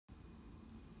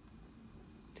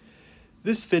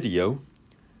This video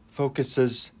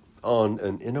focuses on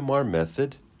an NMR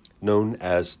method known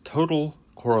as total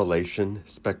correlation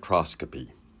spectroscopy,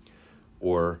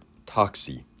 or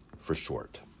Tocsy for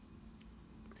short.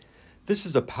 This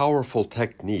is a powerful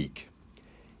technique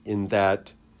in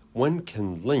that one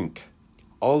can link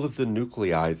all of the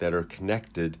nuclei that are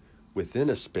connected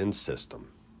within a spin system.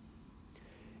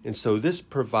 And so this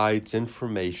provides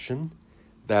information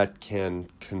that can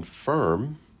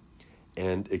confirm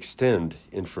and extend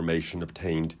information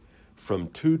obtained from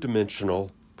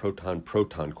two-dimensional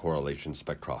proton-proton correlation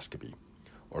spectroscopy,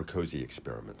 or COSY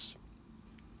experiments.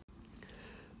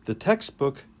 The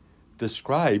textbook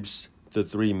describes the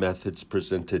three methods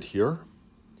presented here.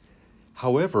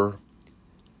 However,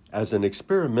 as an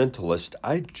experimentalist,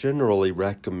 I generally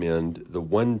recommend the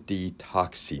 1D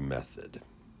Tocsy method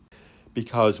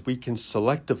because we can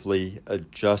selectively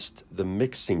adjust the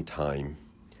mixing time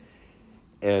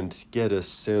and get a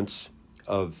sense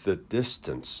of the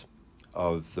distance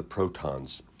of the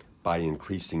protons by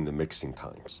increasing the mixing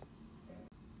times.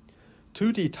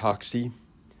 2D Tocsy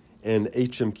and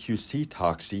HMQC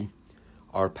Tocsy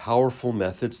are powerful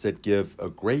methods that give a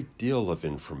great deal of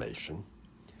information.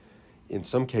 In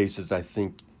some cases, I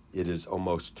think it is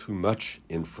almost too much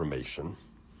information.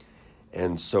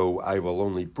 And so I will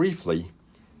only briefly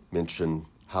mention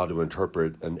how to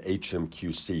interpret an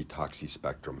HMQC Tocsy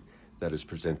spectrum that is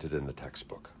presented in the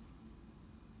textbook.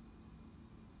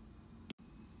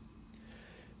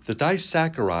 The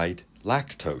disaccharide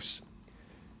lactose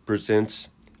presents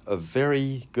a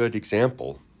very good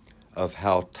example of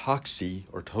how Tocsy,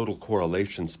 or total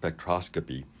correlation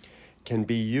spectroscopy, can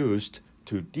be used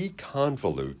to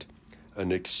deconvolute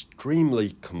an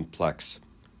extremely complex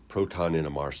proton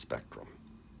NMR spectrum.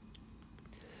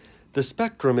 The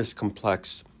spectrum is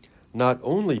complex not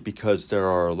only because there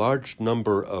are a large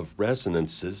number of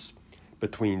resonances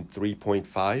between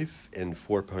 3.5 and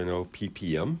 4.0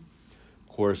 ppm,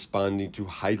 corresponding to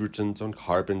hydrogens and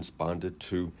carbons bonded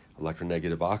to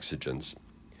electronegative oxygens.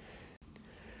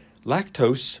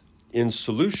 Lactose in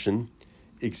solution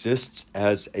exists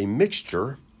as a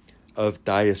mixture of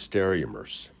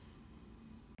diastereomers.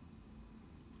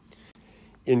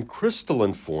 In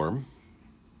crystalline form,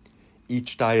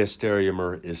 each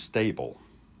diastereomer is stable,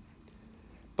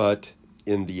 but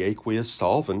in the aqueous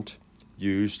solvent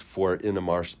used for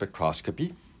NMR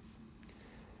spectroscopy,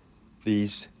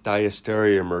 these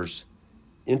diastereomers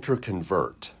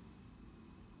interconvert.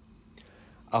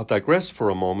 I'll digress for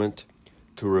a moment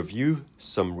to review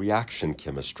some reaction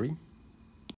chemistry.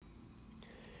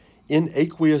 In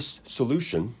aqueous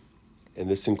solution, and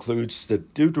this includes the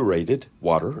deuterated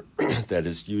water that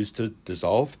is used to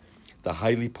dissolve the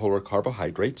highly polar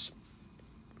carbohydrates,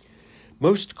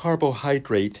 most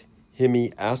carbohydrate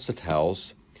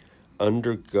hemiacetals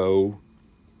undergo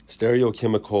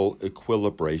stereochemical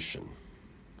equilibration.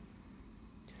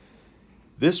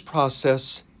 This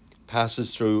process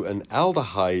passes through an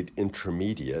aldehyde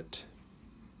intermediate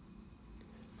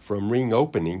from ring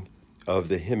opening of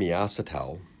the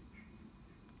hemiacetal.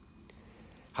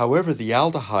 However, the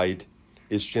aldehyde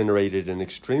is generated in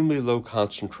extremely low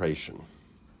concentration.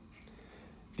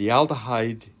 The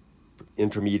aldehyde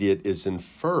intermediate is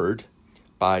inferred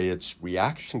by its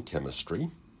reaction chemistry.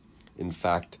 In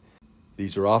fact,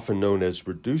 these are often known as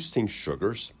reducing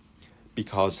sugars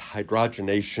because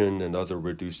hydrogenation and other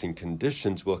reducing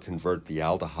conditions will convert the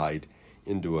aldehyde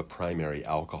into a primary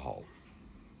alcohol.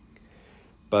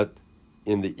 But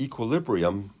in the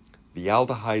equilibrium, the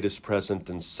aldehyde is present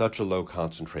in such a low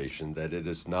concentration that it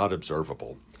is not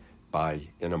observable by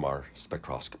NMR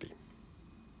spectroscopy.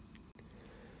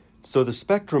 So the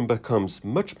spectrum becomes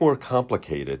much more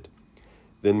complicated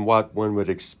than what one would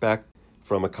expect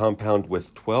from a compound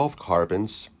with 12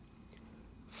 carbons,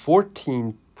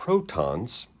 14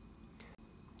 protons,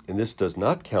 and this does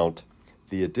not count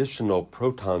the additional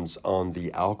protons on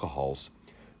the alcohols,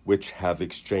 which have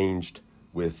exchanged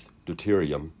with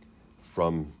deuterium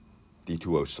from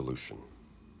D2O solution.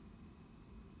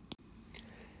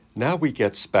 Now we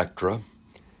get spectra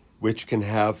which can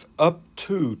have up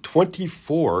to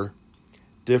 24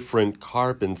 different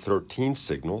carbon-13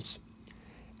 signals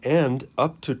and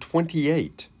up to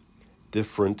 28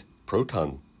 different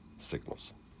proton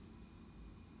signals.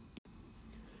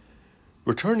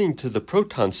 Returning to the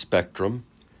proton spectrum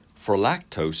for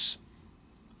lactose,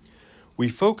 we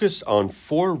focus on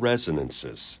 4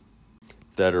 resonances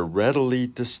that are readily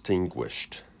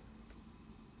distinguished.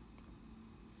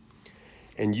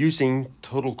 And using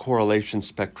total correlation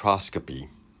spectroscopy,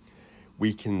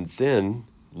 we can then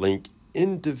link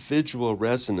individual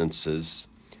resonances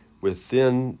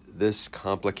within this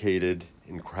complicated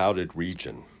and crowded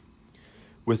region,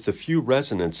 with the few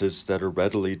resonances that are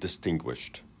readily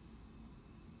distinguished.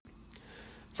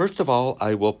 First of all,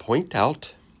 I will point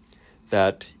out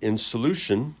that in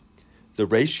solution, the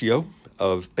ratio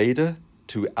of beta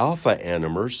to alpha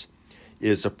anomers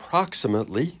is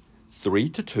approximately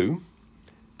 3:2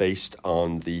 based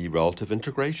on the relative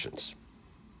integrations.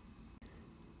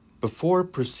 Before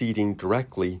proceeding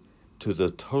directly to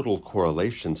the total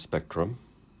correlation spectrum,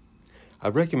 I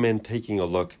recommend taking a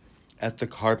look at the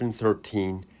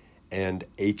carbon-13 and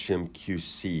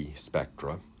HMQC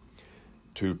spectra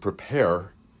to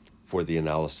prepare for the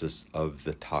analysis of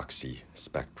the Tocsy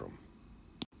spectrum.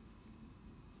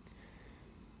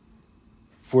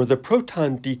 For the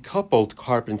proton decoupled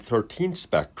carbon-13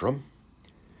 spectrum,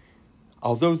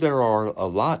 although there are a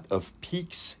lot of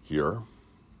peaks here,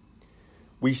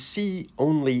 we see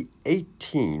only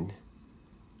 18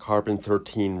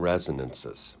 carbon-13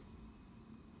 resonances,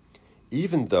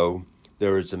 even though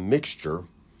there is a mixture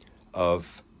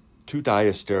of 2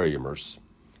 diastereomers,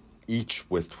 each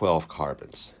with 12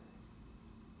 carbons.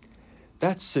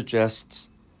 That suggests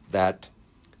that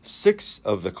 6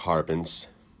 of the carbons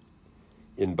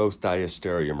in both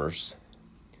diastereomers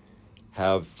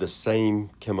have the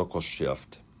same chemical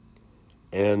shift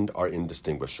and are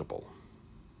indistinguishable.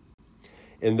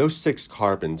 And those 6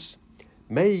 carbons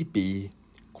may be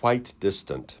quite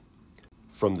distant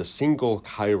from the single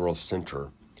chiral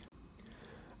center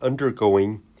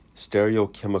undergoing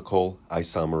stereochemical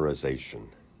isomerization.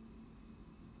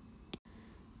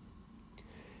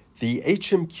 The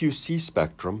HMQC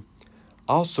spectrum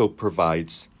also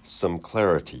provides some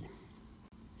clarity.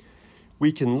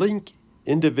 We can link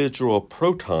individual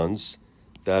protons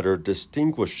that are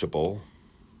distinguishable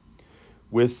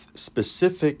with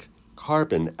specific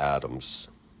carbon atoms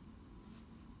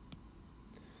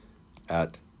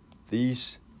at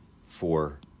these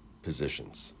 4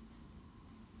 positions.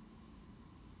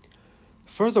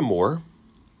 Furthermore,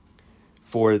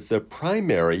 for the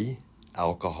primary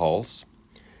alcohols,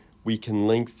 we can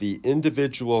link the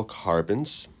individual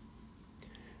carbons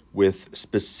with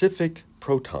specific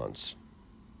protons.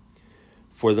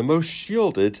 For the most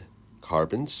shielded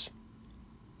carbons,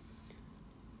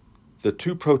 the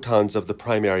 2 protons of the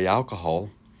primary alcohol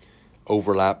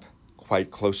overlap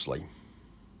quite closely.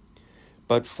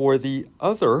 But for the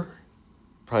other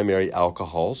primary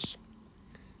alcohols,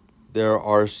 there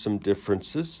are some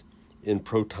differences in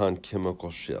proton chemical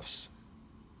shifts.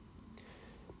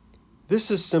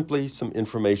 This is simply some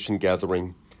information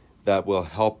gathering that will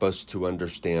help us to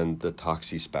understand the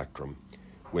Tocsy spectrum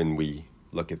when we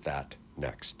look at that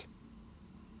next.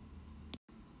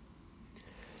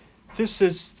 This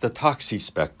is the Tocsy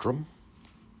spectrum.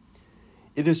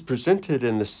 It is presented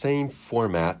in the same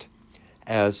format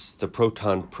as the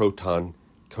proton-proton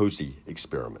Tocsy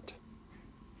experiment.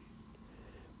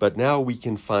 But now we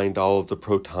can find all of the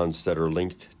protons that are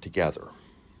linked together.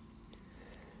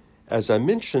 As I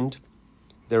mentioned,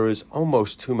 there is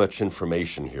almost too much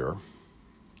information here,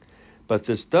 but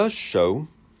this does show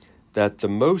that the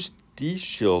most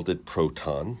deshielded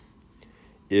proton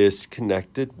is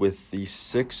connected with the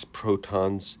 6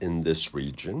 protons in this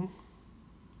region,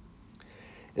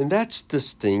 and that's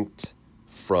distinct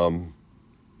from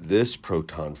this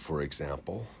proton, for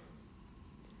example,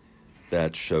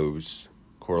 that shows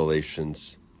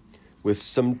correlations with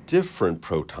some different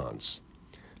protons,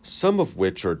 some of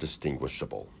which are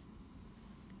distinguishable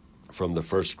from the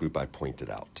first group I pointed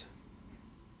out.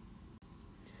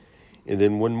 And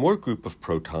then one more group of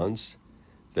protons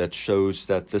that shows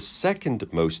that the second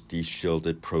most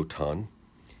deshielded proton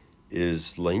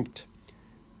is linked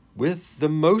with the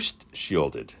most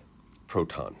shielded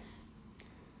proton.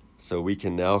 So we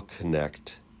can now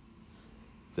connect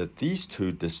that these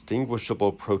 2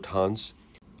 distinguishable protons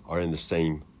are in the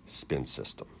same spin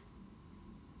system.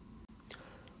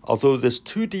 Although this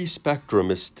 2D spectrum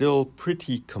is still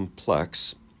pretty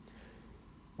complex,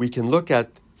 we can look at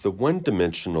the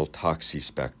one-dimensional Tocsy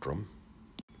spectrum,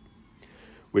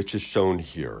 which is shown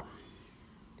here.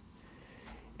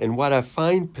 And what I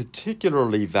find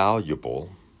particularly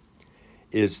valuable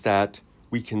is that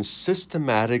we can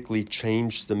systematically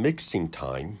change the mixing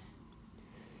time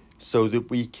so that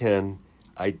we can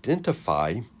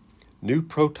identify new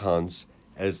protons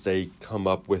as they come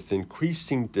up with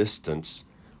increasing distance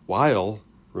while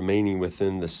remaining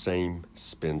within the same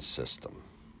spin system.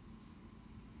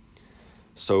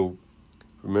 So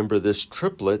remember this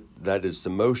triplet, that is the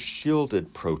most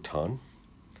shielded proton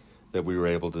that we were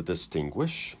able to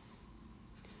distinguish.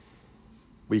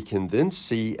 We can then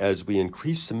see, as we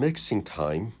increase the mixing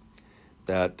time,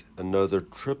 that another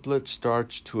triplet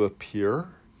starts to appear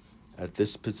at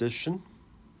this position.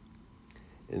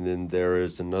 And then there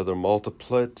is another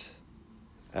multiplet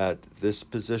at this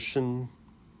position,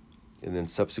 and then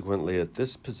subsequently at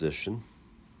this position.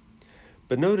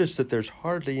 But notice that there's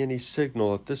hardly any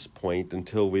signal at this point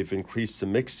until we've increased the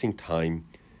mixing time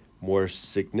more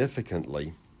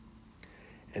significantly.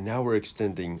 And now we're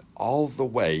extending all the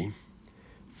way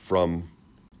from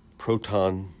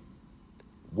proton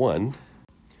 1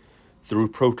 through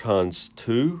protons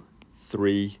 2,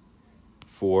 3,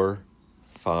 4,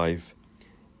 5,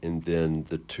 and then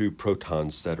the 2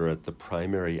 protons that are at the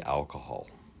primary alcohol.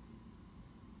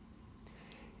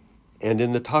 And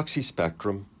in the Tocsy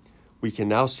spectrum, we can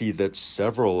now see that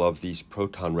several of these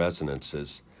proton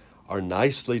resonances are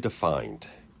nicely defined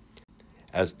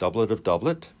as doublet of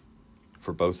doublet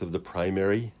for both of the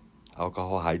primary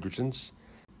alcohol hydrogens.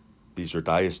 These are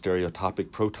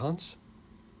diastereotopic protons.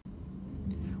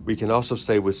 We can also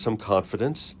say with some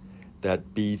confidence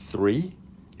that B3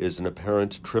 is an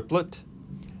apparent triplet,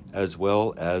 as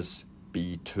well as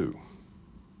B2,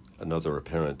 another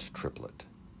apparent triplet.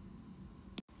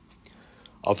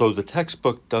 Although the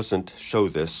textbook doesn't show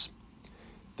this,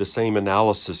 the same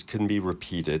analysis can be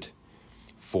repeated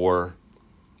for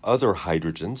other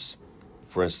hydrogens,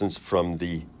 for instance, from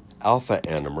the alpha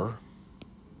anomer,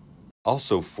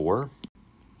 also for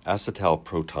acetal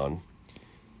proton,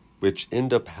 which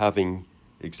end up having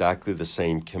exactly the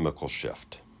same chemical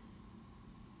shift.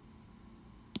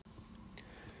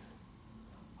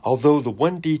 Although the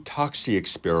 1D Tocsy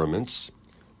experiments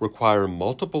require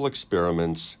multiple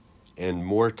experiments and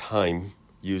more time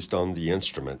used on the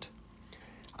instrument,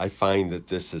 I find that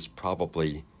this is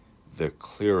probably the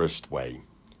clearest way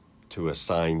to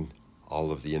assign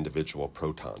all of the individual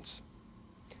protons.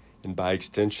 And by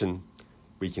extension,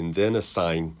 we can then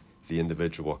assign the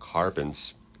individual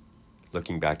carbons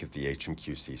looking back at the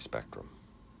HMQC spectrum.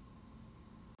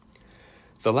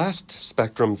 The last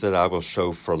spectrum that I will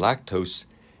show for lactose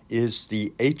is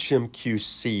the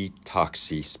HMQC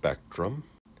Tocsy spectrum.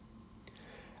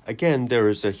 Again, there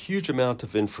is a huge amount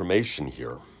of information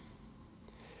here,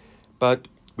 but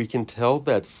we can tell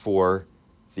that for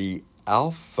the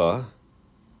alpha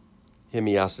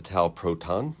hemiacetal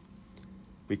proton,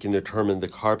 we can determine the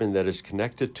carbon that is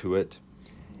connected to it,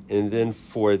 and then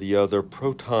for the other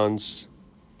protons,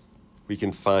 we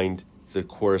can find the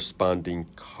corresponding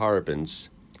carbons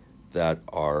that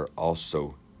are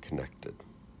also connected.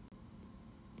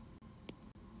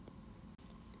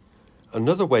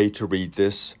 Another way to read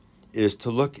this is to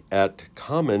look at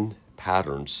common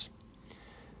patterns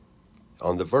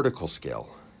on the vertical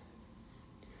scale.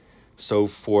 So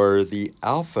for the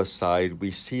alpha side,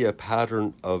 we see a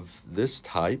pattern of this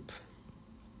type.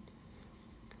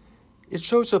 It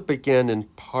shows up again in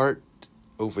part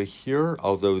over here,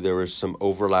 although there is some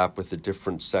overlap with a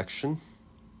different section.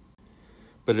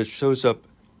 But it shows up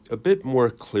a bit more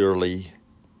clearly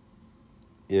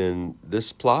in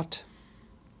this plot.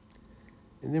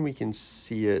 And then we can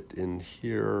see it in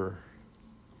here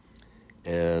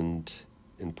and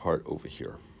in part over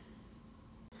here.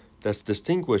 That's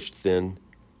distinguished then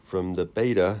from the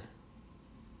beta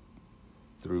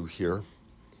through here.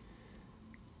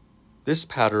 This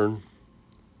pattern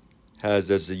has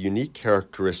as a unique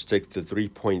characteristic the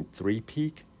 3.3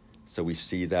 peak. So we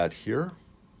see that here.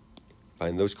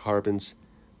 Find those carbons.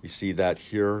 We see that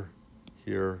here,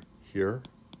 here, here,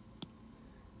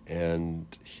 and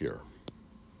here.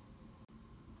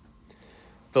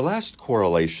 The last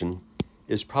correlation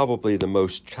is probably the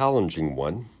most challenging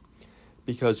one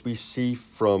because we see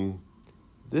from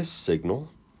this signal,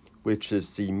 which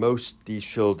is the most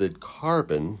deshielded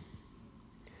carbon,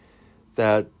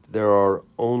 that there are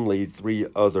only 3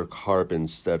 other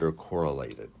carbons that are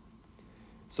correlated.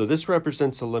 So this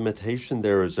represents a limitation.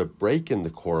 There is a break in the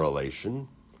correlation,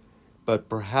 but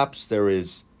perhaps there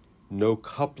is no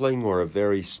coupling or a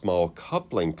very small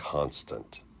coupling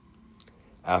constant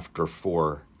after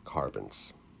 4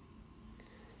 carbons.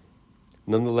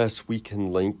 Nonetheless, we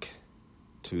can link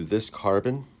to this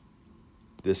carbon,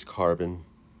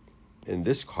 and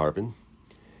this carbon,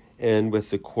 and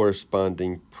with the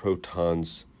corresponding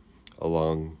protons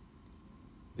along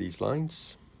these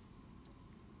lines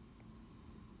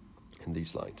and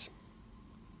these lines.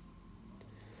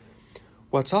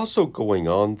 What's also going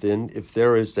on then, if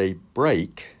there is a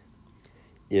break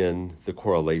in the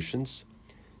correlations,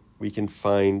 we can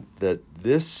find that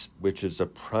this, which is a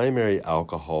primary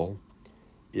alcohol,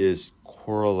 is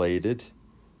correlated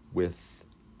with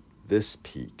this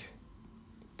peak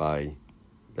by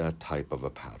that type of a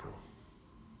pattern.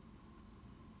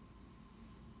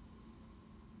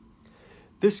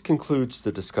 This concludes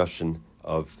the discussion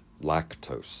of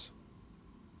lactose.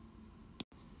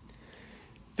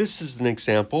 This is an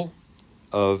example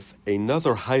of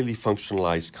another highly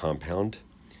functionalized compound.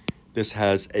 This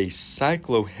has a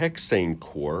cyclohexane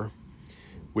core,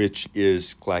 which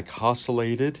is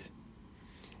glycosylated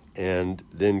and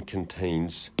then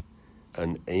contains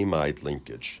an amide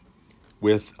linkage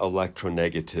with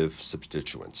electronegative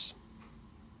substituents.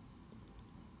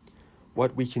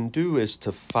 What we can do is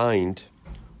to find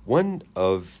one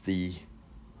of the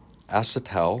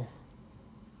acetal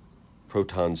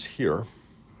protons here,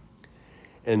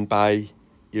 and by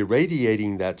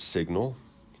irradiating that signal,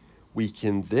 we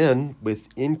can then, with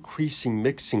increasing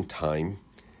mixing time,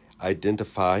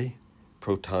 identify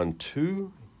proton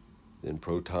 2, then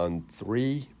proton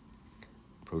 3,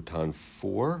 proton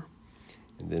 4,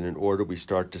 and then in order we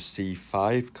start to see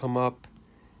 5 come up,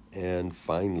 and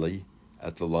finally,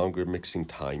 at the longer mixing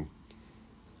time,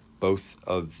 both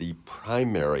of the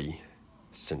primary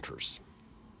centers.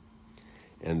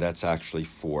 And that's actually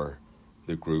for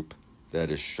the group that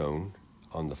is shown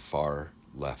on the far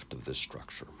left of this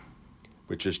structure,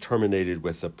 which is terminated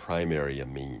with a primary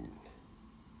amine.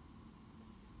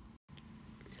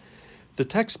 The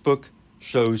textbook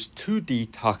shows 2D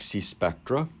Tocsy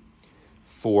spectra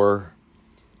for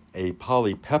a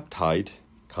polypeptide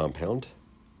compound.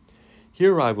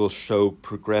 Here I will show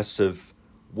progressive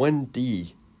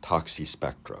 1D Tocsy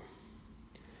spectra.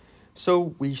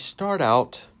 So we start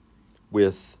out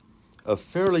with a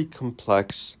fairly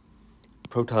complex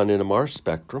proton NMR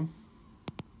spectrum,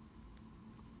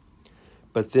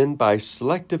 but then by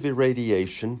selective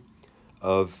irradiation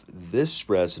of this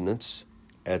resonance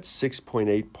at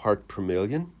 6.8 part per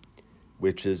million,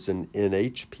 which is an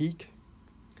NH peak,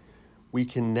 we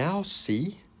can now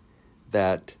see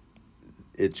that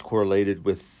it's correlated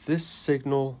with this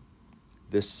signal,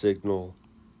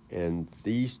 and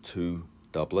these two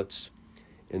doublets,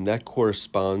 and that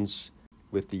corresponds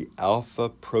with the alpha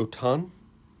proton,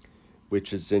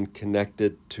 which is then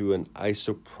connected to an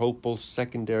isopropyl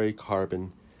secondary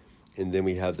carbon, and then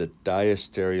we have the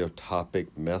diastereotopic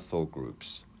methyl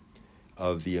groups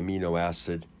of the amino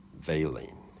acid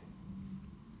valine.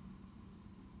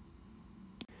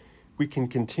 We can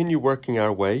continue working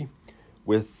our way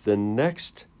with the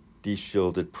next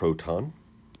deshielded proton.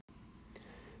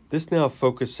 This now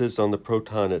focuses on the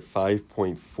proton at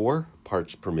 5.4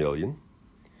 parts per million,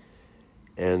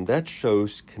 and that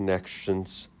shows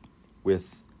connections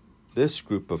with this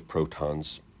group of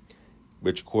protons,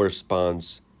 which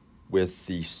corresponds with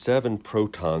the 7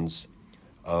 protons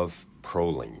of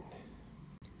proline.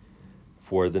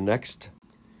 For the next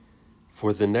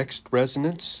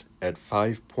resonance at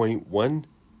 5.1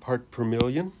 part per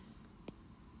million,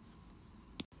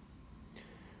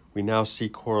 we now see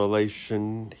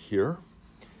correlation here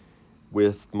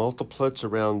with multiplets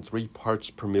around 3 parts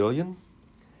per million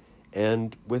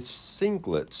and with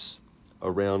singlets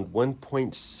around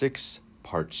 1.6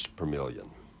 parts per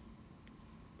million.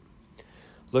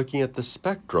 Looking at the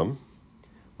spectrum,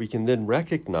 we can then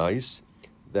recognize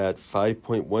that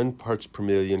 5.1 parts per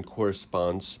million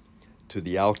corresponds to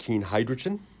the alkene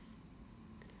hydrogen,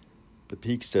 the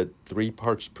peaks at 3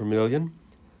 parts per million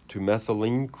to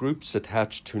methylene groups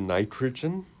attached to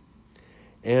nitrogen,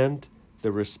 and the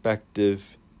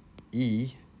respective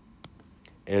E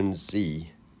and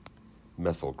Z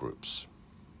methyl groups.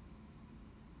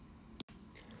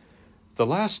 The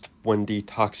last 1D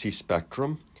Tocsy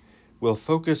spectrum will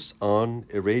focus on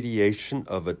irradiation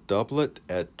of a doublet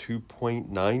at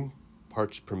 2.9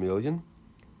 parts per million.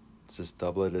 It's this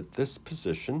doublet at this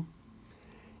position,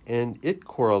 and it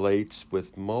correlates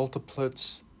with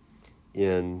multiplets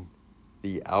in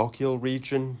the alkyl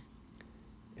region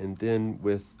and then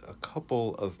with a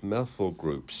couple of methyl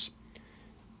groups,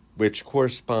 which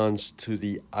corresponds to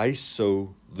the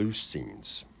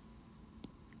isoleucines.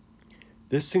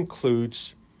 This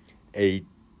includes a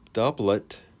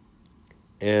doublet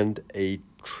and a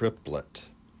triplet,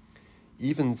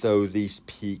 even though these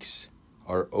peaks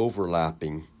are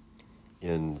overlapping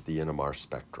in the NMR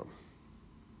spectrum.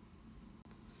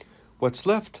 What's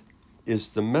left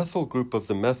is the methyl group of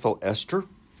the methyl ester,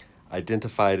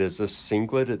 identified as a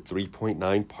singlet at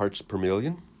 3.9 parts per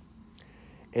million,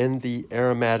 and the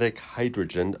aromatic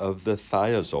hydrogen of the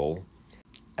thiazole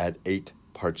at 8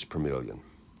 parts per million.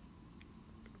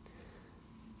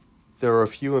 There are a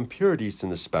few impurities in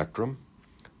the spectrum,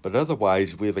 but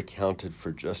otherwise we have accounted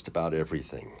for just about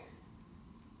everything.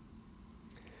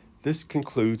 This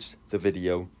concludes the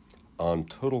video on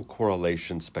total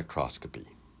correlation spectroscopy.